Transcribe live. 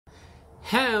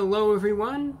Hello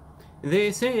everyone,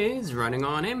 this is Running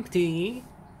on Empty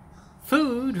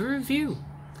Food Review.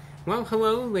 Well,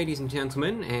 hello ladies and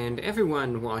gentlemen, and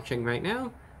everyone watching right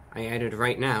now. I added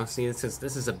right now, see this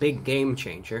is a big game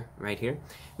changer right here.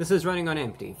 This is Running on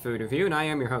Empty Food Review, and I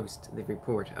am your host, the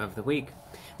Report of the Week.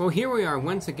 Well, here we are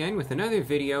once again with another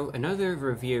video, another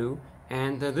review,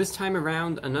 and this time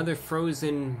around another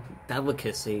frozen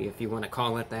delicacy, if you want to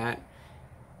call it that.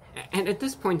 And at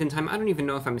this point in time, I don't even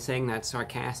know if I'm saying that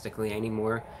sarcastically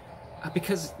anymore,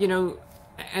 because, you know,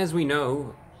 as we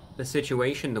know, the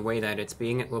situation, the way that it's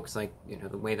being, it looks like, you know,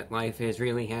 the way that life is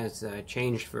really has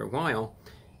changed for a while,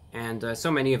 and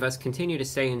so many of us continue to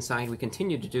stay inside. We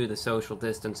continue to do the social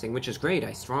distancing, which is great.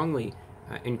 I strongly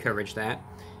encourage that,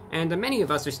 and many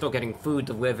of us are still getting food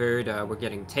delivered. We're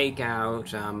getting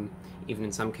takeout, even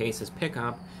in some cases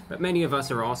pickup, but many of us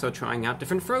are also trying out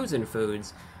different frozen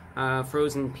foods.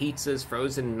 Frozen pizzas,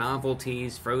 frozen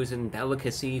novelties, frozen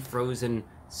delicacy, frozen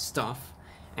stuff.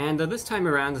 And this time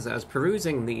around, as I was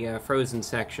perusing the frozen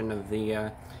section of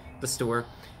the store,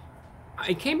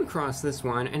 I came across this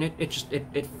one, and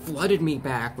it flooded me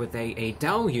back with a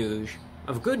deluge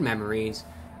of good memories.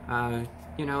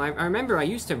 You know, I remember I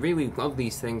used to really love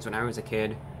these things when I was a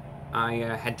kid. I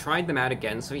had tried them out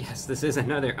again, so yes, this is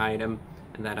another item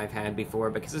that I've had before,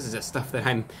 because this is just stuff that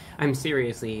I'm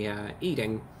seriously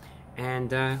eating.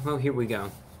 And, well, here we go.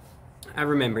 I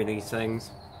remember these things.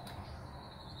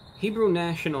 Hebrew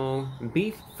National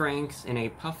Beef Franks in a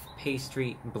Puff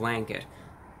Pastry Blanket,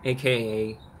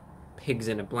 aka Pigs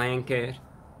in a Blanket,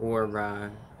 or,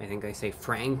 I think I say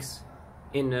Franks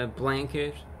in a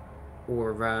Blanket,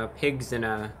 or, Pigs in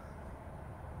a...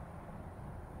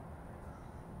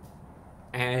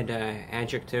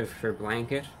 adjective for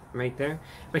blanket, right there.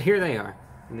 But here they are.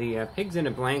 The, Pigs in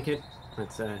a Blanket.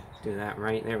 Let's do that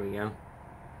right. There we go.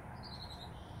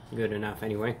 Good enough,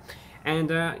 anyway. And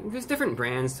there's different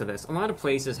brands to this. A lot of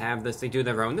places have this. They do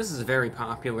their own. This is a very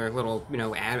popular little, you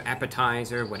know,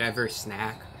 appetizer, whatever,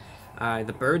 snack.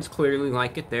 The birds clearly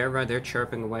like it. They're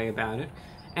chirping away about it.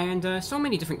 And so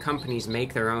many different companies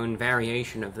make their own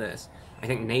variation of this. I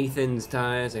think Nathan's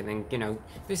does. I think, you know,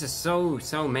 there's just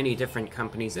so many different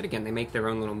companies that, again, they make their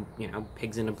own little, you know,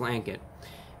 pigs in a blanket.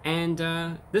 And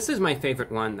this is my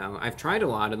favorite one, though. I've tried a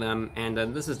lot of them, and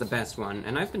this is the best one.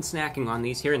 And I've been snacking on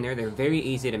these here and there. They're very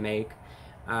easy to make.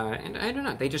 And I don't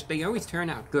know, they always turn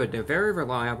out good. They're very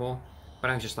reliable, but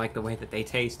I just like the way that they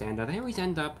taste, and they always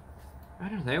end up, I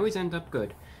don't know, they always end up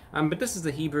good. But this is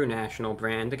the Hebrew National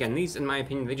brand. Again, these, in my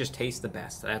opinion, they just taste the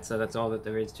best. That's all that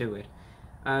there is to it.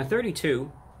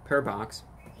 32 per box.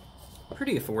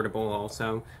 Pretty affordable,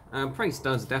 also. Price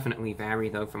does definitely vary,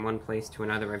 though, from one place to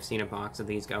another. I've seen a box of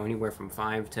these go anywhere from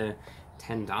 $5 to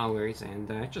 $10, and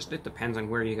it depends on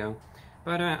where you go.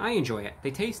 But I enjoy it.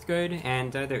 They taste good,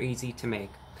 and they're easy to make.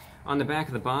 On the back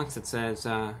of the box, it says,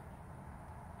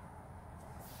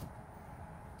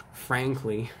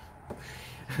 frankly,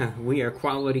 we are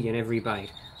quality in every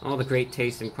bite. All the great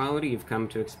taste and quality you've come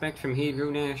to expect from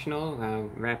Hebrew National,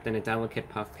 wrapped in a delicate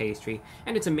puff pastry.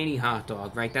 And it's a mini hot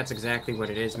dog, right? That's exactly what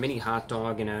it is. Mini hot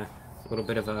dog in a little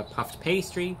bit of a puffed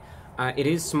pastry. It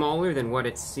is smaller than what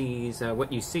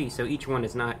what you see, so each one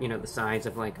is not, you know, the size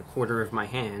of like a quarter of my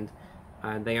hand.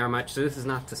 They are much, so this is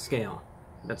not to scale.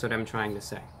 That's what I'm trying to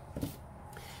say.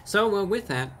 So, with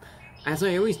that, as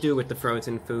I always do with the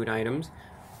frozen food items,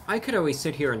 I could always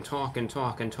sit here and talk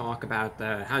about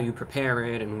how you prepare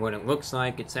it and what it looks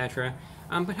like, etc.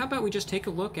 But how about we just take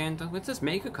a look and let's just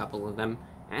make a couple of them,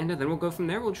 and then we'll go from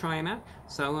there. We'll try them out.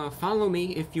 So follow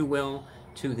me, if you will,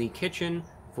 to the kitchen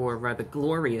for the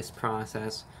glorious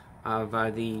process of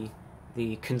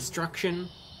the construction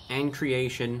and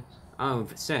creation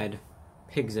of said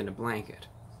pigs in a blanket.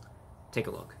 Take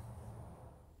a look.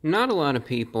 Not a lot of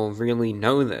people really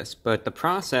know this, but the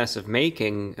process of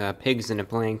making pigs in a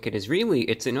blanket is really,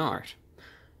 it's an art.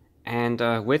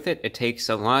 And with it, it takes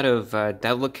a lot of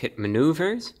delicate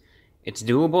maneuvers. It's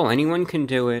doable, anyone can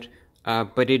do it,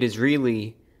 but it is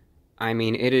really, I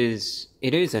mean, it is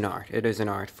an art. It is an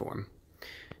art form.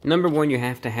 Number one, you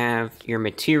have to have your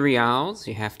materials.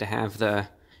 You have to have the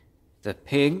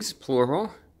pigs,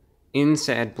 plural, in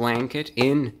said blanket,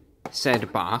 in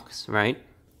said box, right?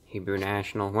 Hebrew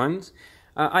National ones.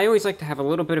 I always like to have a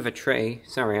little bit of a tray.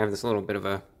 Sorry, I have this little bit of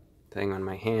a thing on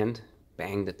my hand.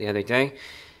 Banged it the other day.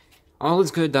 All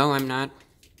is good, though. I'm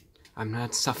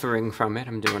not suffering from it.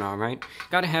 I'm doing all right.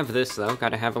 Gotta have this, though.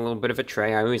 Gotta have a little bit of a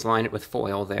tray. I always line it with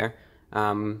foil there.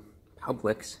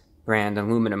 Publix brand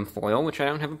aluminum foil, which I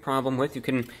don't have a problem with. You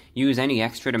can use any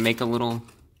extra to make a little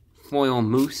foil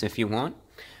mousse if you want.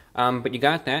 But you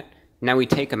got that. Now we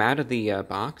take them out of the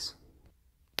box.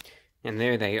 And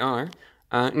there they are.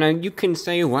 Now you can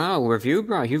say, wow, Review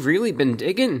Bra, you've really been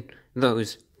digging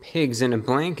those pigs in a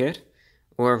blanket.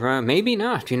 Or maybe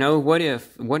not, you know, what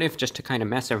if, just to kind of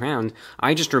mess around,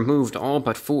 I just removed all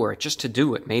but 4, just to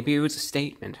do it. Maybe it was a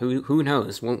statement, who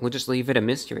knows, we'll just leave it a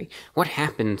mystery. What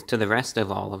happened to the rest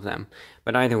of all of them?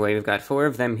 But either way, we've got 4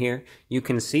 of them here. You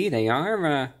can see they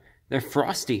are, they're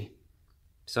frosty.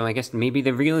 So I guess maybe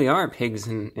they really are pigs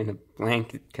in a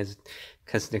blanket,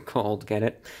 because they're cold, get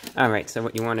it? Alright, so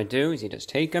what you want to do is you just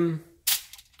take them,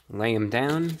 lay them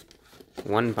down,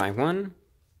 one by one.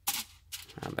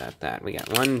 How about that? We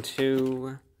got 1,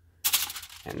 2,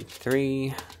 and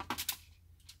 3,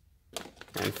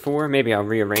 and 4. Maybe I'll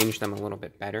rearrange them a little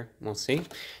bit better. We'll see.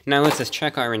 Now let's just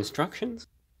check our instructions.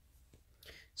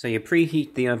 So you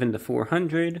preheat the oven to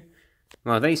 400.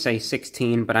 Well, they say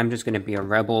 16, but I'm just going to be a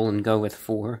rebel and go with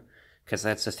 4, because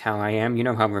that's just how I am. You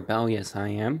know how rebellious I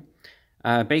am.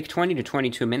 Bake 20 to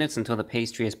 22 minutes until the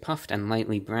pastry is puffed and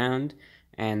lightly browned.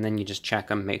 And then you just check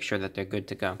them, make sure that they're good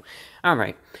to go.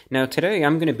 Alright, now today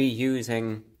I'm going to be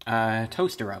using a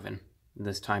toaster oven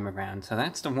this time around. So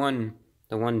that's the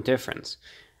one difference.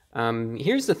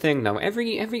 Here's the thing though,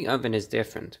 every oven is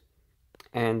different.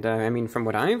 And I mean, from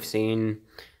what I've seen,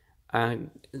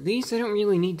 these don't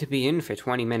really need to be in for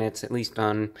 20 minutes, at least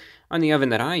on the oven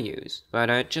that I use.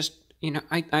 But just, you know,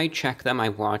 I check them, I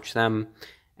watch them,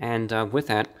 and with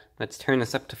that, let's turn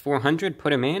this up to 400,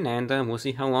 put them in, and we'll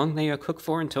see how long they cook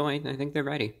for until I think they're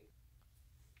ready.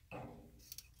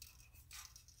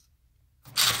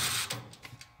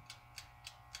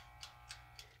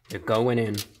 They're going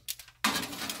in.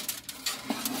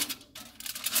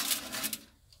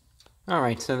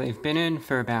 Alright, so they've been in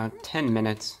for about 10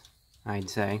 minutes, I'd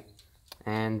say.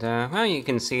 And, well, you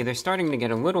can see they're starting to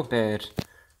get a little bit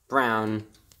brown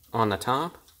on the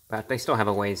top, but they still have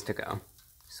a ways to go.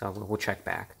 So we'll check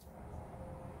back.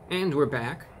 And we're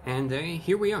back, and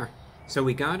here we are. So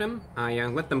we got them. I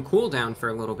let them cool down for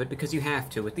a little bit, because you have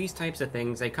to. With these types of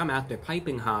things, they come out, they're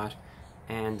piping hot,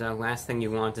 and last thing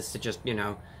you want is to just, you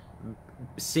know,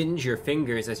 singe your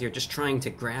fingers as you're just trying to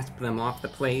grasp them off the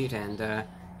plate and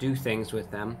do things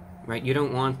with them, right? You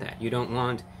don't want that. You don't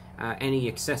want any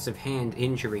excessive hand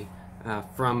injury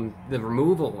from the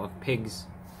removal of pigs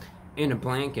in a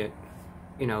blanket,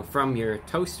 you know, from your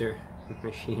toaster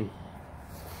machine.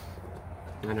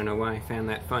 I don't know why I found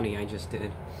that funny, I just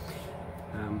did.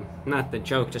 Not the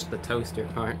joke, just the toaster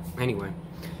part. Anyway,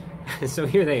 so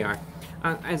here they are.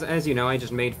 As you know, I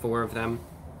just made 4 of them,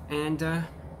 and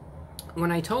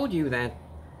when I told you that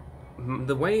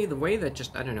the way that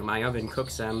just, I don't know, my oven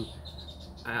cooks them,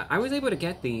 I was able to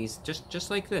get these just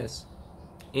like this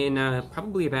in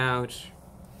probably about,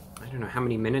 I don't know how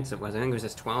many minutes it was. I think it was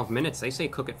just 12 minutes. They say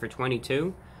cook it for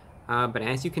 22, but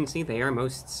as you can see, they are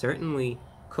most certainly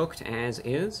cooked as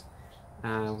is.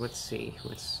 Let's see,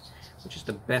 which is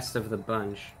the best of the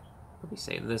bunch? Let me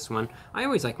say this one. I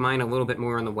always like mine a little bit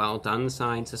more on the well done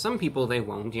side, so some people they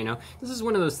won't, you know. This is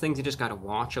one of those things you just gotta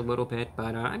watch a little bit,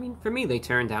 but I mean, for me they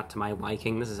turned out to my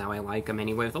liking. This is how I like them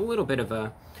anyway, with a little bit of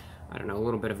a, I don't know, a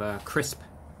little bit of a crisp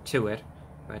to it,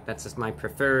 but that's just my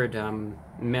preferred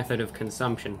method of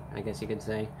consumption, I guess you could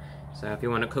say. So if you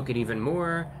want to cook it even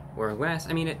more or less,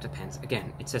 I mean, it depends.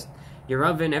 Again, it's just your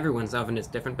oven, everyone's oven is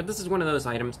different, but this is one of those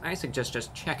items I suggest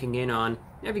just checking in on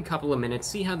every couple of minutes,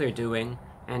 see how they're doing,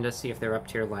 and just see if they're up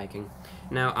to your liking.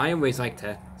 Now, I always like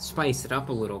to spice it up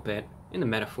a little bit, in the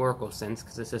metaphorical sense,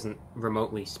 because this isn't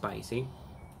remotely spicy.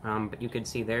 But you can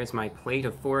see there's my plate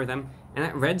of 4 of them, and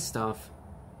that red stuff,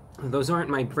 those aren't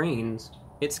my brains,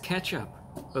 it's ketchup,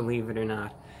 believe it or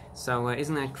not. So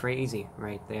isn't that crazy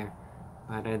right there?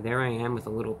 But there I am with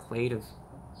a little plate of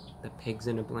the pigs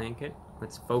in a blanket.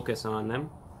 Let's focus on them.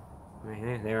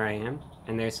 Right there I am.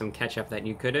 And there's some ketchup that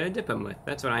you could dip them with.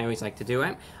 That's what I always like to do.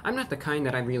 I'm not the kind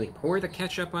that I really pour the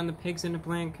ketchup on the pigs in a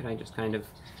blanket. I just kind of,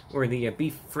 or the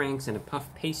beef franks in a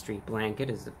puff pastry blanket,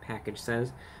 as the package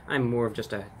says. I'm more of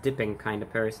just a dipping kind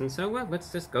of person. So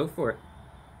let's just go for it.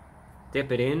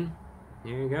 Dip it in.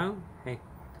 There you go. Hey,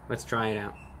 let's try it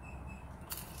out.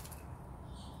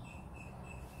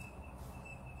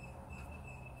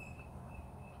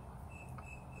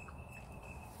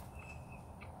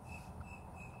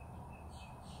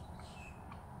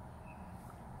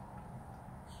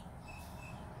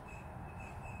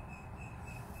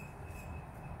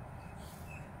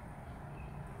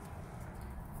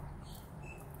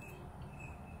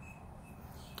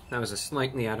 That was a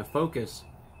slightly out of focus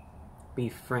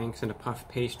beef franks and a puff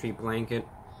pastry blanket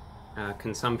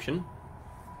consumption.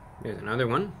 There's another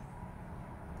one.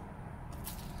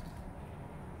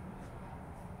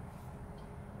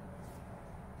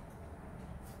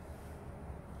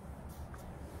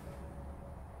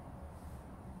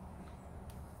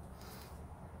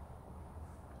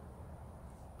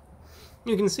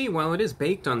 You can see while it is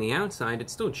baked on the outside,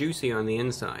 it's still juicy on the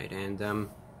inside, and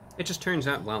it just turns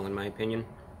out well, in my opinion.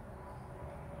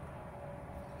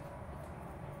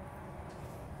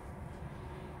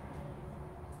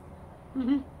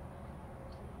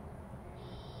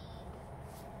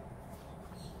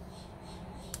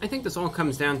 I think this all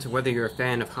comes down to whether you're a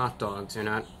fan of hot dogs or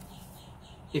not.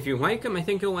 If you like them, I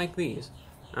think you'll like these.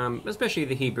 Especially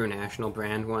the Hebrew National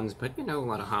brand ones, but you know, a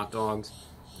lot of hot dogs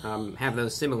have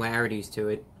those similarities to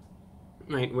it,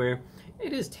 right, where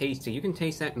it is tasty. You can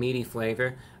taste that meaty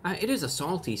flavor. It is a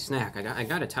salty snack, I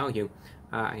gotta tell you.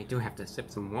 I do have to sip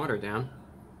some water down.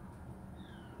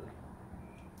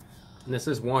 And this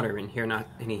is water in here, not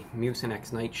any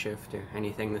Mucinex night shift or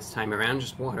anything this time around,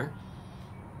 just water.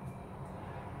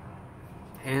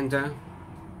 And,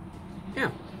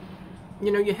 yeah.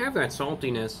 You know, you have that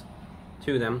saltiness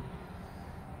to them.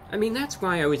 I mean, that's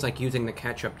why I always like using the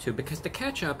ketchup, too, because the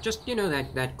ketchup, just, you know,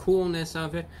 that coolness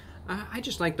of it, I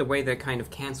just like the way that kind of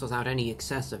cancels out any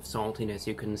excessive saltiness,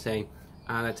 you can say,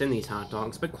 that's in these hot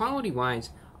dogs. But quality-wise,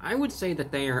 I would say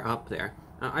that they are up there.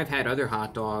 I've had other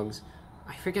hot dogs,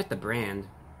 I forget the brand,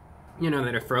 you know,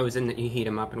 that are frozen, that you heat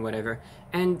them up and whatever.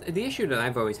 And the issue that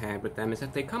I've always had with them is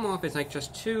that they come off as, like,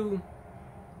 just too,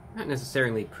 not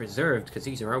necessarily preserved, because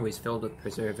these are always filled with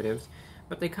preservatives,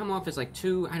 but they come off as, like,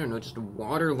 too, I don't know, just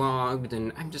waterlogged,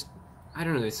 and I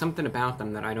don't know, there's something about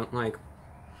them that I don't like.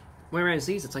 Whereas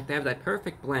these, it's like they have that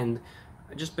perfect blend,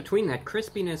 just between that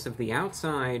crispiness of the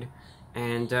outside,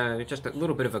 and just a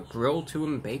little bit of a grill to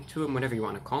them, bake to them, whatever you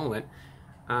want to call it,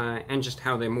 and just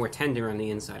how they're more tender on the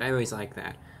inside. I always like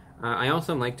that. I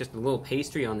also like just a little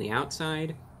pastry on the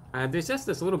outside. There's just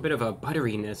this little bit of a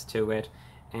butteriness to it,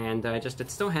 and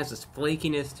it still has this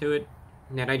flakiness to it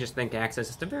that I just think acts as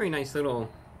just a very nice little,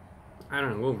 I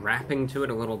don't know, a little wrapping to it,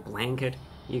 a little blanket,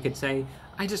 you could say.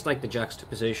 I just like the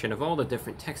juxtaposition of all the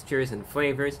different textures and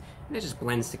flavors, and it just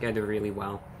blends together really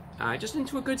well. Just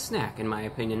into a good snack, in my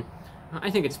opinion.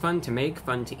 I think it's fun to make,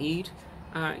 fun to eat.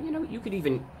 You know, you could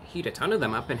even heat a ton of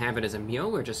them up and have it as a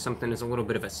meal, or just something as a little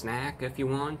bit of a snack if you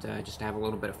want, just to have a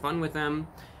little bit of fun with them.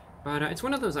 But it's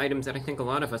one of those items that I think a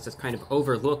lot of us just kind of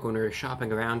overlook when we're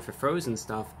shopping around for frozen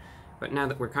stuff. But now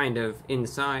that we're kind of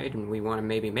inside and we want to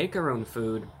maybe make our own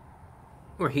food,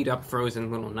 or heat up frozen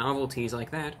little novelties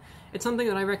like that, it's something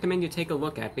that I recommend you take a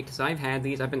look at, because I've had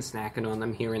these, I've been snacking on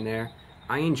them here and there.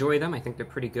 I enjoy them, I think they're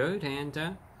pretty good,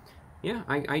 and yeah,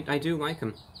 I do like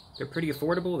them. They're pretty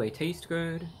affordable, they taste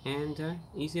good, and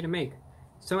easy to make.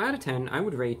 So out of 10, I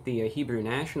would rate the Hebrew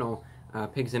National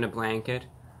Pigs in a Blanket.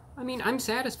 I mean, I'm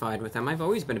satisfied with them. I've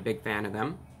always been a big fan of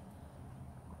them.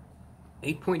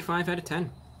 8.5 out of 10.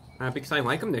 Because I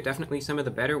like them. They're definitely some of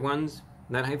the better ones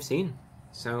that I've seen.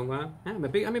 So, yeah, I'm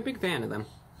a big fan of them.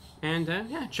 And,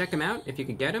 yeah, check them out. If you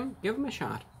could get them, give them a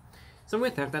shot. So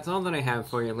with that, that's all that I have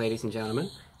for you, ladies and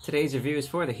gentlemen. Today's review is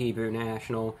for the Hebrew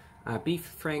National Beef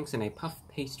Franks in a Puff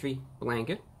Pastry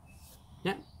Blanket.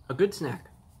 Yeah, a good snack.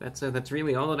 That's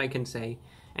really all that I can say.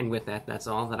 And with that, that's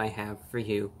all that I have for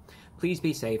you. Please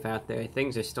be safe out there.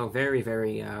 Things are still very,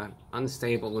 very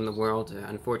unstable in the world.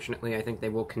 Unfortunately, I think they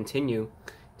will continue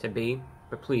to be.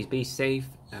 But please be safe,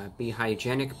 be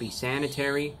hygienic, be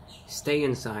sanitary, stay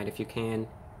inside if you can.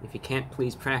 If you can't,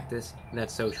 please practice that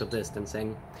social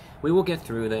distancing. We will get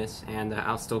through this, and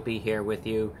I'll still be here with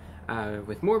you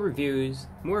with more reviews,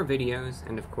 more videos,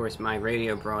 and of course my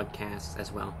radio broadcasts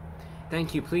as well.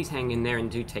 Thank you, please hang in there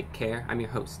and do take care. I'm your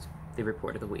host, the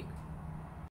Report of the Week.